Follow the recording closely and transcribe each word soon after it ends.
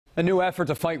A new effort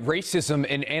to fight racism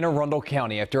in Anne Arundel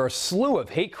County. After a slew of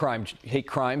hate crimes,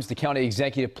 the county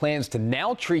executive plans to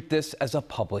now treat this as a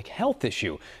public health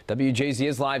issue. WJZ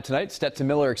is live tonight. Stetson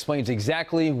Miller explains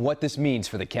exactly what this means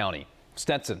for the county.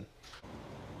 Stetson.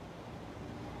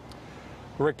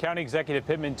 Rick, County Executive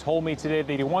Pittman told me today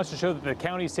that he wants to show that the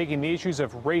county is taking the issues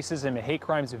of racism and hate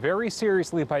crimes very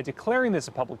seriously by declaring this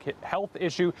a public health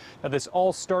issue. Now, this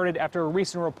all started after a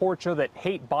recent report showed that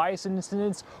hate bias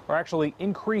incidents are actually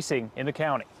increasing in the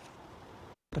county.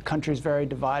 The country is very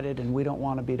divided, and we don't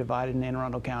want to be divided in Anne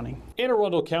Arundel County. Anne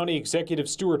Arundel County Executive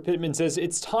Steuart Pittman says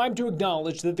it's time to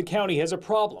acknowledge that the county has a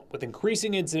problem with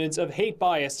increasing incidents of hate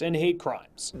bias and hate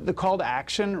crimes. The call to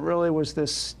action really was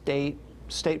this state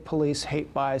police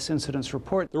hate bias incidents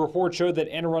report. The report showed that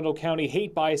Anne Arundel County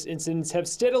hate bias incidents have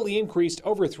steadily increased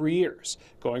over 3 years,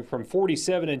 going from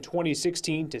 47 in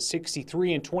 2016 to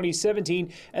 63 in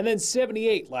 2017 and then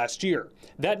 78 last year.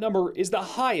 That number is the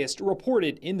highest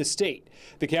reported in the state.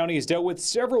 The county has dealt with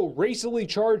several racially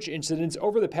charged incidents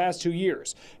over the past 2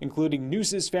 years, including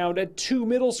nooses found at 2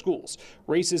 middle schools,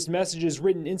 racist messages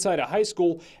written inside a high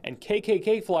school, and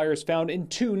KKK flyers found in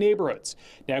 2 neighborhoods.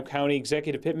 Now, County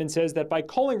Executive Pittman says that by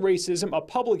calling racism a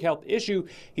public health issue,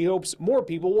 he hopes more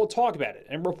people will talk about it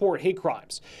and report hate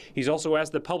crimes. He's also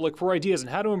asked the public for ideas on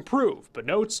how to improve, but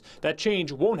notes that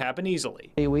change won't happen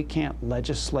easily. We can't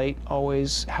legislate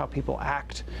always how people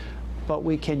act, but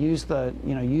we can use the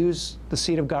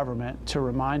seat of government to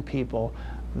remind people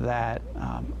that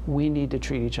we need to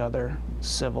treat each other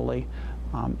civilly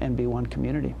and be one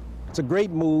community. It's a great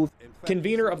move.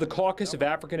 Convener of the Caucus of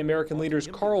African American Leaders,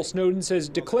 Carl Snowden, says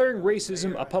declaring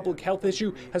racism a public health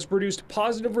issue has produced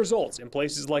positive results in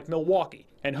places like Milwaukee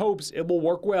and hopes it will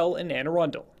work well in Anne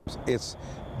Arundel. It's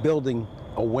building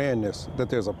awareness that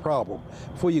there's a problem.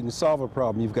 Before you can solve a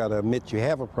problem, you've got to admit you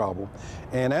have a problem.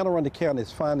 And Anne Arundel County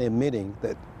is finally admitting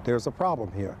that there's a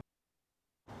problem here.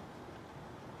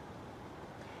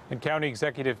 And County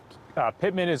Executive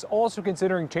Pittman is also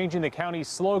considering changing the county's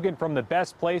slogan from the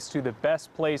best place to the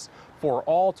best place for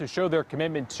all to show their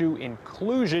commitment to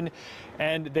inclusion.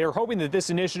 And they're hoping that this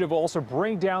initiative will also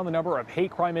bring down the number of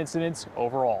hate crime incidents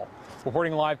overall.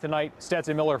 Reporting live tonight,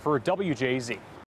 Stetson Miller for WJZ.